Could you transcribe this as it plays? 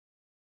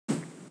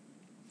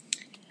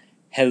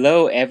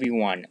Hello,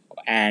 everyone,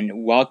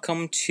 and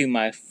welcome to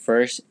my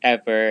first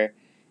ever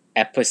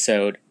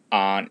episode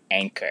on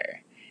Anchor.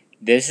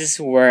 This is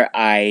where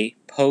I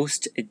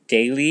post a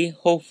daily,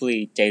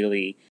 hopefully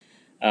daily,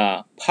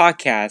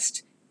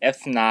 podcast,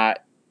 if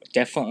not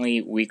definitely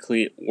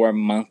weekly or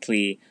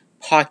monthly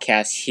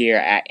podcast here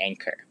at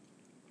Anchor.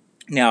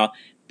 Now,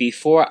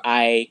 before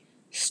I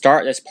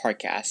start this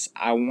podcast,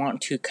 I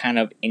want to kind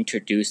of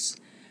introduce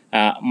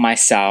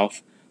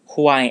myself,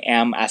 who I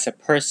am as a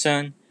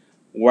person,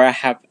 where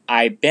have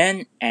I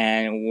been,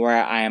 and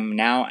where I am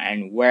now,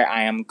 and where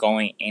I am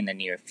going in the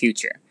near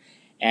future.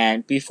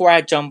 And before I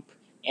jump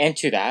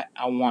into that,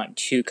 I want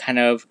to kind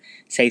of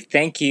say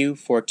thank you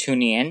for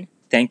tuning in.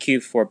 Thank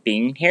you for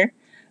being here.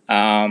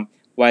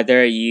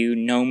 Whether you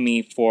know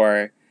me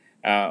for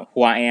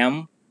who I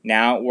am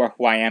now or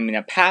who I am in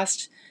the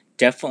past,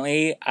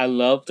 definitely I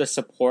love the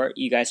support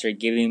you guys are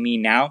giving me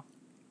now.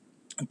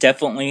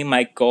 Definitely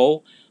my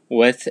goal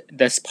with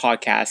this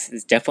podcast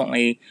is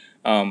definitely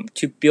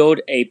to build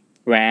a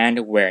brand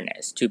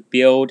awareness, to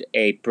build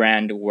a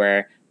brand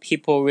where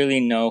people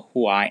really know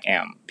who I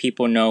am.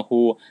 People know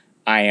who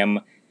I am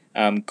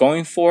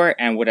going for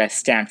and what I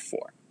stand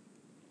for.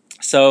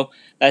 So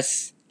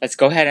let's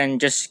go ahead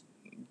and just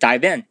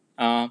dive in.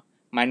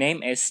 My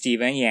name is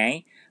Steven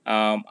Yang.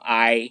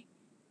 I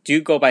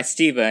do go by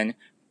Steven,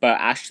 but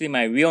actually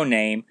my real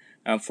name,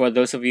 for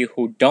those of you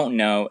who don't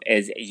know,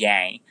 is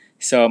Yang.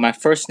 So my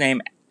first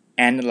name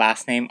and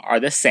last name are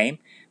the same.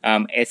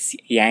 It's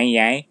Yang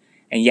Yang,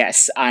 and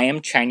yes, I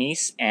am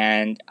Chinese,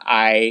 and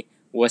I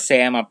would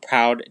say I'm a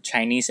proud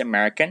Chinese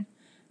American.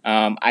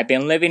 I've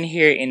been living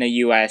here in the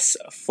U.S.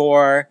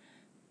 for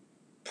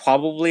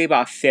probably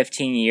about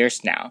 15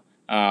 years now.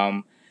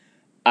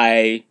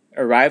 I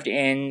arrived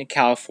in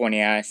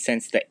California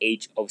since the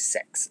age of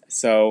 6.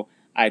 So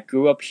I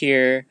grew up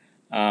here.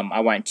 I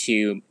went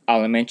to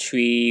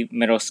elementary,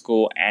 middle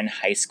school, and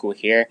high school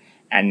here,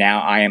 and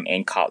now I am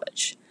in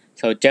college.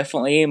 So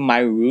definitely my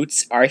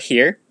roots are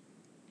here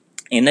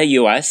in the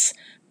US,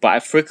 but I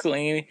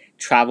frequently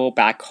travel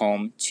back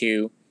home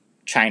to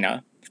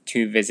China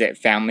to visit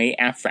family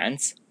and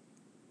friends.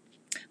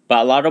 But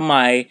a lot of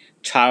my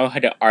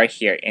childhood are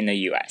here in the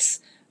US,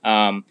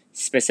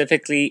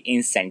 specifically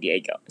in San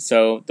Diego.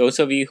 So those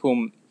of you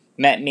who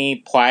met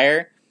me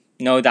prior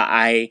know that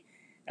I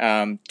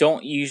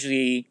don't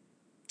usually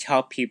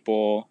tell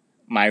people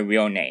my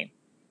real name,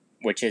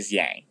 which is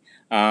Yang.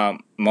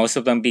 Most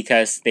of them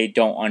because they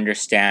don't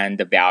understand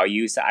the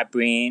values that I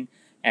bring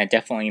and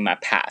definitely my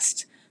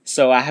past.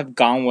 So I have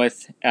gone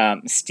with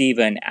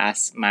Steven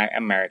as my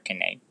American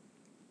name.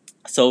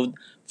 So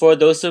for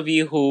those of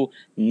you who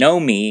know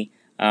me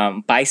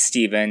by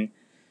Steven,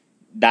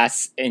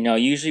 that's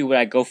usually what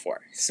I go for.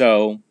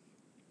 So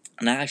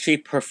and I actually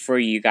prefer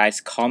you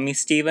guys call me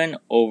Steven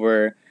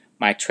over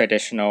my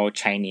traditional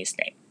Chinese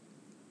name.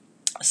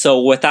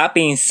 So with that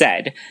being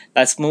said,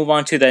 let's move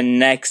on to the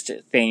next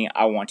thing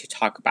I want to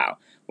talk about,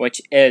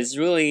 which is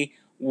really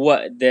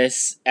what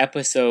this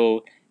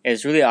episode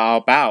is really all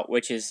about,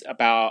 which is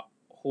about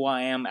who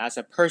I am as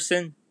a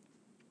person.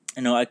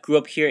 I grew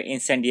up here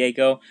in San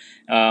Diego.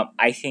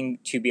 I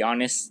think, to be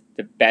honest,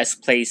 the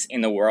best place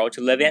in the world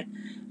to live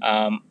in.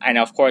 And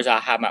of course, I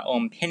have my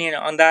own opinion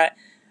on that.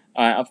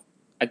 I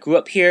grew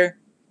up here,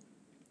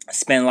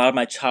 spent a lot of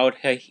my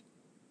childhood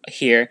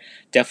here.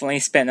 Definitely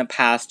spent the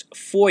past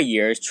 4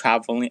 years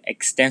traveling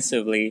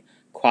extensively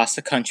across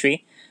the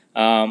country.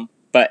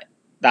 But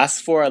that's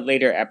for a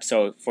later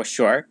episode for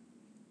sure.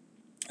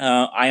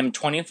 I am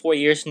 24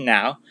 years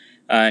now.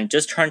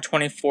 Just turned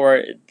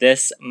 24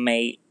 this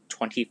May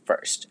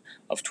 21st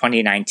of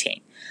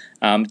 2019.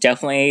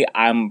 Definitely,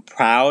 I'm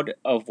proud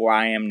of where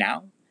I am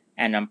now,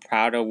 and I'm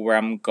proud of where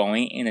I'm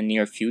going in the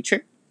near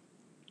future.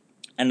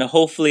 And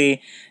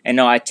hopefully,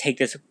 I take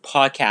this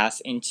podcast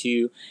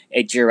into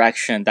a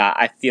direction that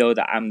I feel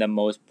that I'm the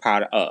most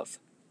proud of.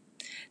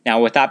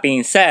 Now, with that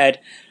being said,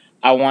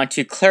 I want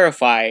to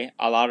clarify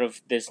a lot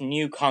of this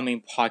new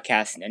coming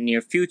podcast in the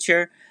near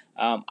future.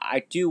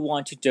 I do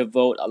want to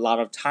devote a lot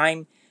of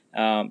time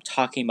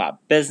talking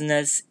about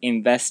business,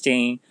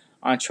 investing,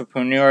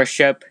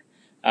 entrepreneurship,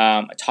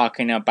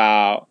 talking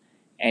about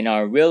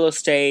real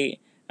estate,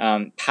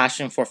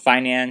 passion for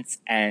finance,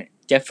 and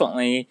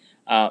definitely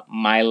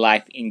my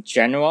life in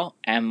general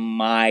and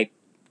my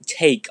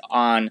take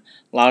on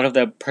a lot of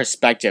the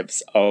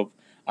perspectives of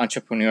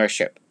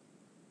entrepreneurship.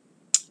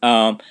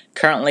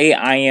 Currently,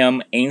 I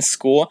am in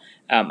school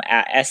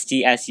at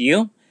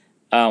SDSU,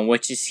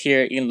 which is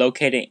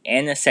located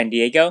in San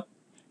Diego,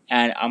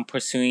 and I'm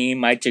pursuing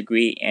my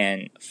degree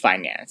in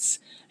finance.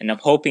 And I'm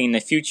hoping in the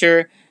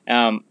future,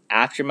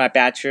 after my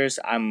bachelor's,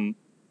 I'm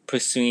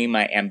pursuing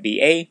my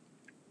MBA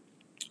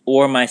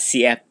or my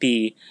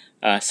CFP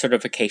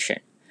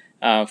certification.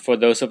 For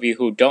those of you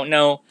who don't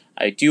know,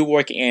 I do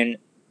work in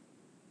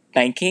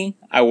banking.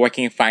 I work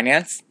in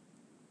finance,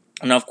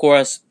 and of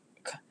course,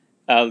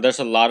 there's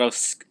a lot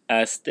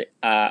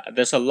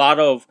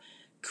of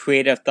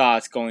creative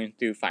thoughts going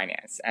through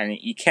finance, and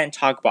you can't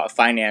talk about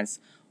finance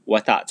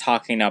without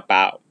talking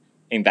about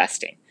investing.